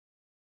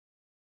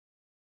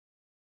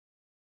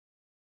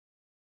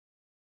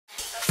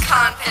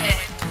confident.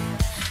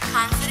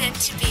 Confident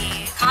to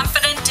be.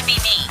 Confident to be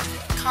me.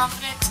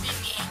 Confident to be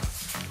me.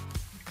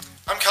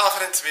 I'm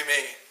confident to be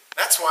me.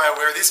 That's why I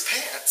wear these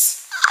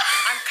pants.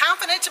 I'm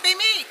confident to be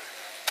me.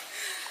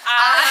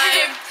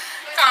 I'm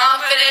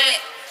confident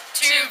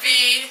to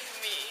be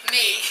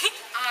me.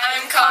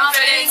 I'm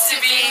confident to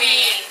be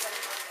me.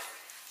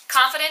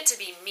 Confident to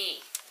be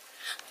me.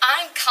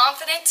 I'm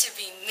confident to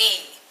be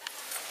me.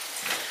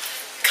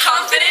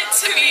 Confident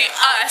to be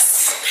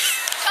us.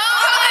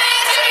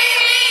 Confident to be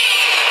me.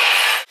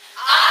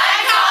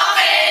 I'm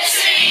confident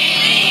to be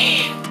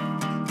me.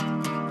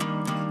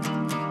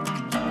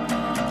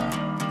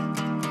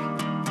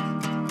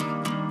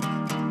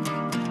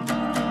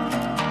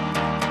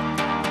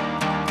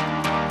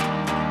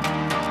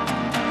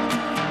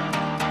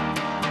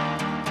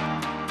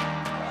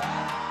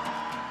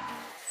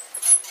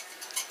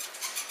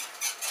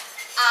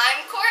 I'm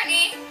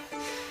Courtney.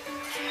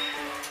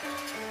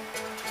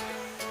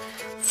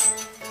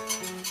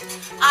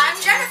 I'm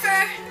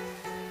Jennifer.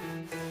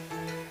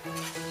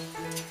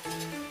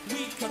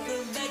 We cut the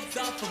legs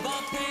off of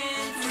our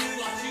pants,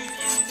 threw our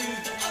shoes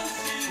into the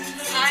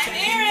ocean. I'm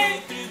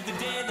Erin. Through the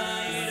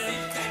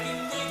daylight,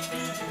 cracking way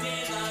through the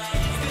daylight.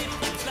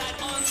 Slide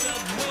on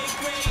subway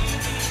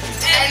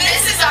crazy. And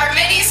this is our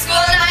mini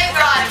school night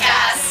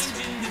broadcast.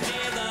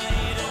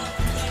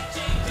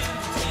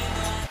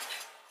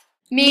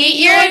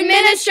 Meet your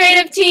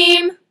administrative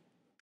team.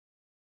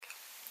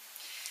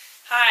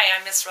 Hi,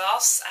 I'm Miss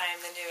Rolfs.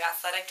 I'm the new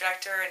athletic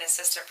director and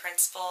assistant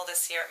principal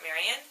this year at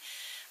Marian.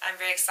 I'm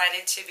very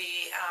excited to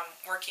be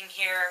working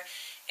here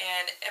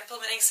and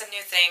implementing some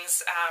new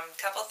things. A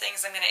couple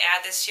things I'm going to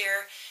add this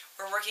year.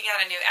 We're working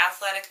on a new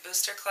athletic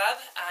booster club.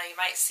 You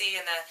might see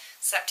in the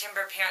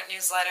September parent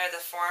newsletter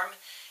the form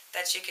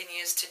that you can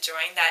use to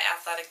join that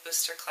athletic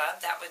booster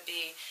club. That would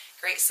be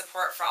great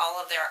support for all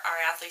of our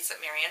athletes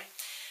at Marian.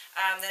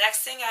 The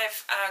next thing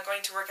I'm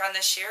going to work on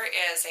this year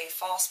is a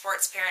fall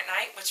sports parent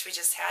night, which we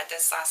just had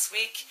this last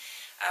week,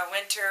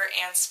 winter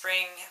and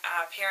spring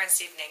parents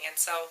evening, and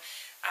so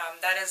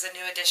that is a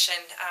new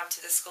addition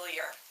to the school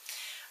year.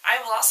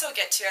 I will also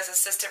get to, as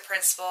assistant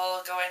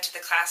principal, go into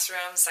the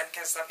classrooms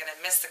because I'm going to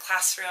miss the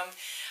classroom,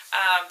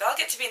 but I'll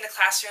get to be in the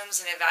classrooms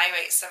and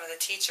evaluate some of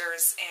the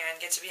teachers and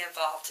get to be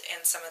involved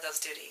in some of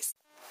those duties.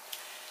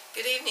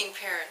 Good evening,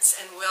 parents,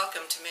 and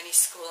welcome to Mini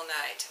School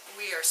Night.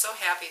 We are so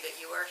happy that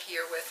you are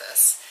here with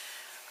us.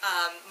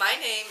 My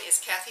name is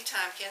Kathy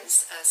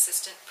Tompkins,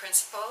 Assistant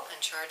Principal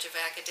in charge of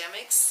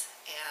academics,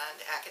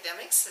 and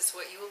academics is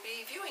what you will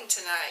be viewing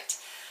tonight.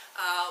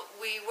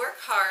 We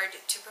work hard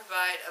to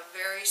provide a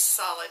very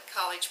solid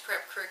college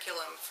prep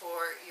curriculum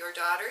for your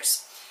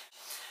daughters.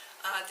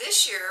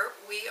 This year,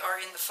 we are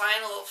in the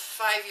final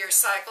 5-year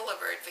cycle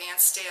of our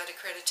Advanced State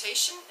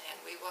Accreditation,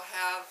 and we will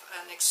have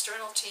an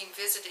external team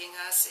visiting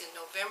us in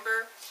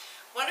November.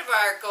 One of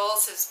our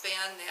goals has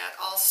been that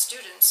all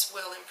students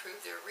will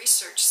improve their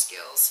research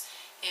skills,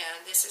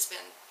 and this has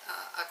been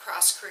a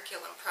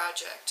cross-curriculum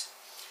project.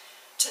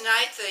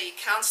 Tonight, the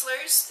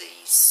counselors,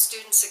 the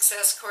Student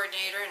Success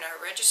Coordinator, and our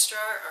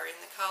registrar are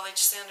in the College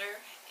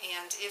Center,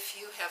 and if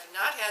you have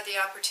not had the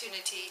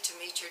opportunity to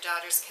meet your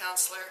daughter's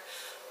counselor,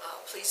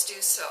 please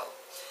do so.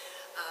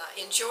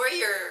 Enjoy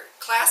your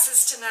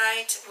classes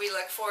tonight. We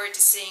look forward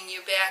to seeing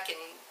you back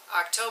in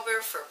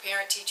October for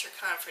parent-teacher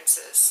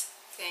conferences.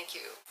 Thank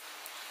you.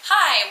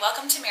 Hi,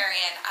 welcome to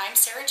Marian. I'm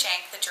Sarah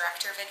Jank, the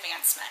Director of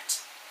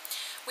Advancement.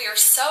 We are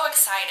so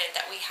excited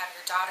that we have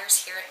your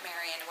daughters here at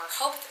Marian. We're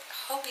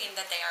hoping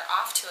that they are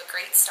off to a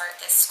great start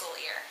this school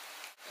year.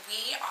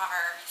 We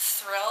are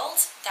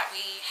thrilled that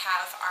we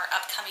have our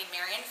upcoming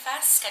Marian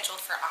Fest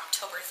scheduled for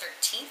October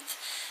 13th.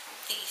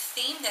 The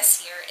theme this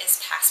year is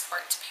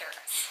Passport to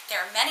Paris. There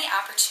are many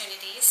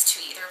opportunities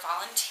to either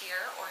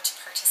volunteer or to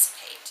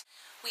participate.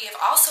 We have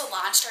also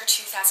launched our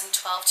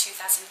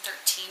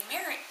 2012-2013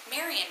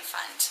 Marian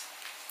Fund.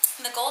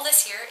 The goal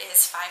this year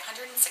is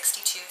 $562,000.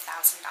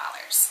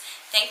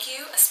 Thank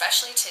you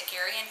especially to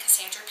Gary and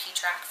Cassandra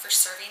Petrak for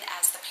serving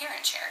as the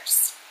parent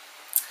chairs.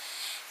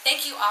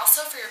 Thank you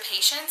also for your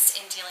patience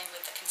in dealing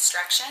with the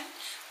construction.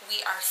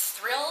 We are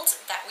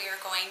thrilled that we are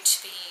going to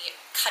be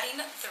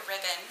cutting the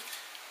ribbon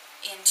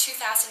in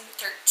 2013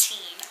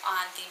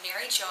 on the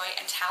Mary Joy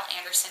and Tal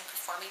Anderson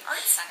Performing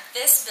Arts Center.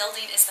 This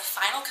building is the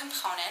final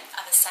component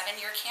of a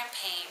 7-year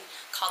campaign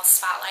called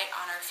Spotlight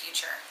on Our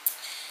Future.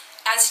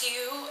 As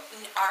you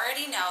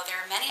already know, there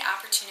are many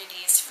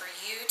opportunities for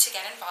you to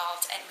get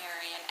involved at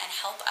Marian and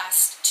help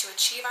us to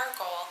achieve our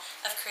goal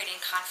of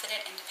creating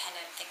confident,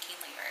 independent thinking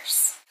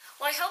leaders.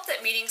 Well, I hope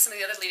that meeting some of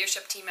the other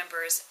leadership team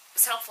members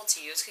is helpful to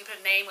you, so you can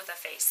put a name with a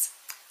face.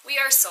 We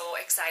are so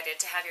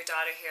excited to have your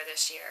daughter here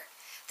this year.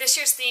 This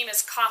year's theme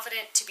is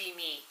Confident to be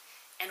Me,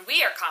 and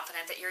we are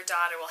confident that your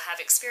daughter will have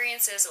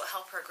experiences that will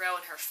help her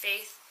grow in her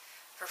faith,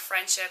 her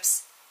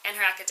friendships, and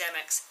her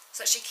academics,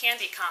 so that she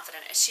can be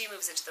confident as she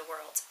moves into the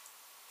world.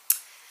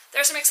 There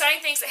are some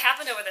exciting things that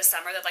happened over the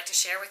summer that I'd like to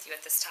share with you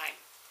at this time.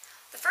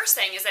 The first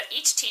thing is that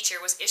each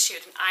teacher was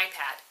issued an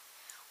iPad.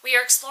 We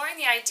are exploring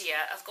the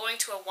idea of going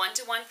to a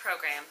one-to-one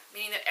program,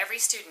 meaning that every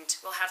student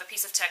will have a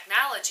piece of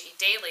technology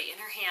daily in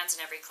her hands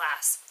in every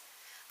class.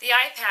 The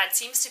iPad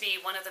seems to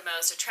be one of the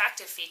most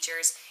attractive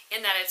features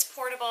in that it's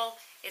portable,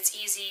 it's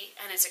easy,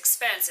 and its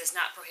expense is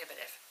not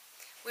prohibitive.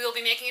 We will be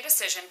making a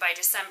decision by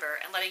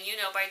December and letting you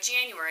know by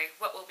January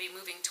what we'll be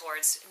moving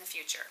towards in the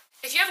future.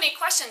 If you have any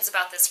questions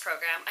about this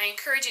program, I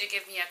encourage you to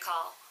give me a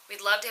call.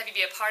 We'd love to have you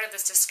be a part of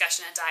this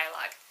discussion and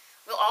dialogue.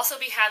 We'll also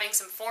be having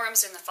some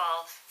forums in the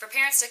fall for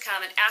parents to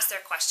come and ask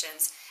their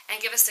questions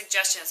and give us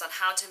suggestions on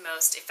how to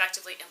most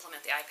effectively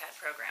implement the iPad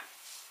program.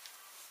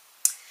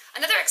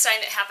 Another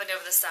exciting that happened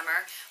over the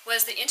summer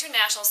was the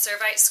International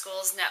Servite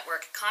Schools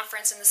Network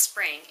Conference in the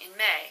spring in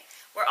May,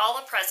 where all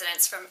the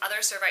presidents from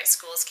other Servite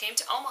schools came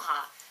to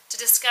Omaha to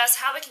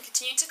discuss how we can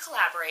continue to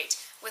collaborate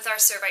with our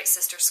Servite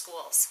sister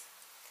schools.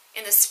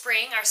 In the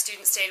spring, our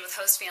students stayed with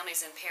host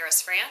families in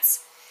Paris,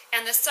 France,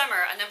 and this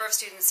summer, a number of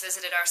students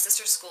visited our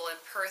sister school in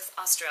Perth,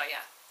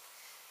 Australia.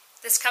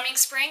 This coming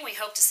spring, we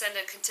hope to send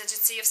a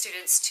contingency of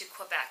students to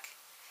Quebec.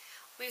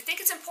 We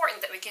think it's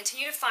important that we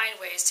continue to find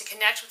ways to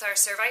connect with our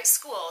Servite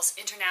schools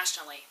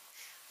internationally.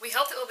 We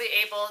hope that we'll be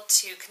able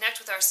to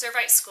connect with our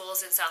Servite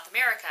schools in South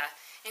America,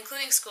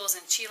 including schools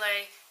in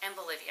Chile and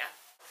Bolivia.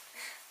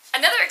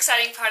 Another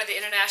exciting part of the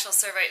International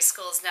Servite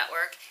Schools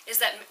Network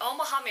is that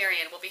Omaha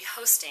Marian will be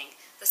hosting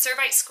the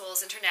Servite Schools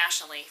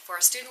internationally for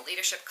a Student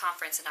Leadership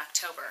Conference in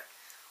October.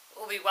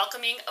 We'll be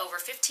welcoming over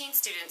 15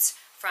 students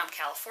from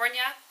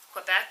California,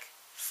 Quebec,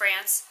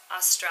 France,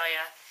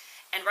 Australia,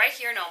 and right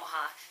here in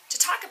Omaha to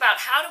talk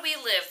about how do we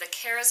live the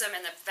charism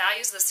and the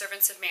values of the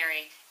servants of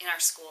Mary in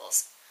our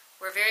schools.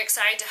 We're very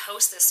excited to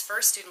host this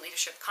first Student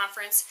Leadership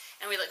Conference,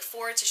 and we look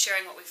forward to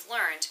sharing what we've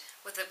learned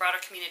with the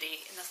broader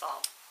community in the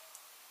fall.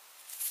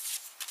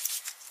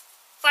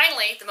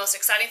 Finally, the most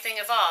exciting thing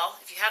of all,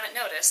 if you haven't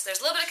noticed,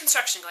 there's a little bit of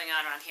construction going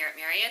on around here at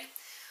Marian.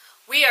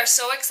 We are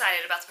so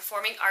excited about the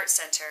Performing Arts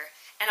Center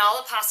and all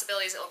the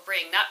possibilities it will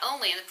bring, not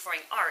only in the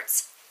performing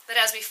arts, but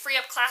as we free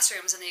up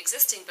classrooms in the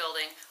existing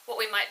building, what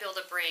we might be able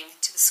to bring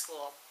to the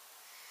school.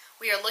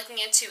 We are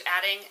looking into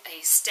adding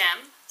a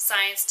STEM,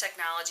 science,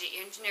 technology,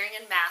 engineering,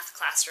 and math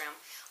classroom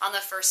on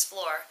the first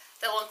floor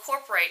that will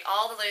incorporate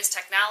all the latest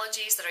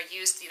technologies that are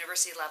used at the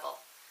university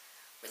level.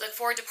 We look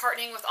forward to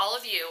partnering with all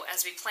of you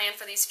as we plan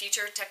for these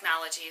future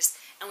technologies,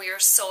 and we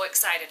are so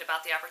excited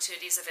about the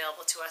opportunities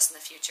available to us in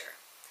the future.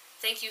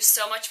 Thank you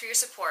so much for your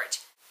support.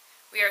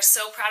 We are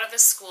so proud of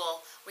this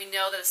school. We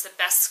know that it's the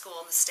best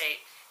school in the state,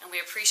 and we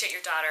appreciate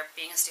your daughter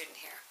being a student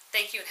here.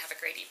 Thank you and have a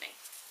great evening.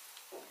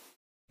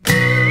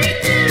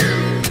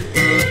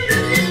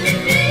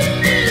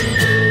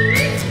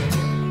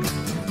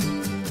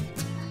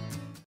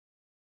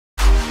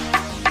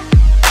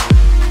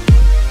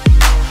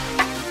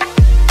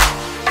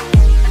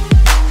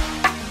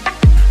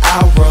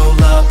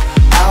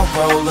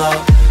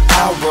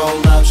 I'll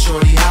roll up,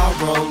 shorty, I'll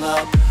roll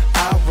up.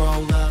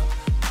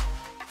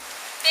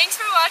 Thanks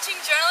for watching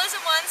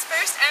Journalism 1's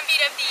first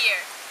mbeat of the year.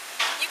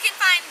 You can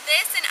find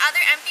this and other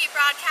mbeat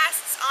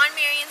broadcasts on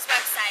Marian's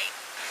website.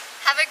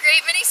 Have a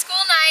great mini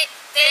school night.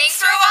 Thanks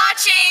for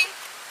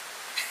watching!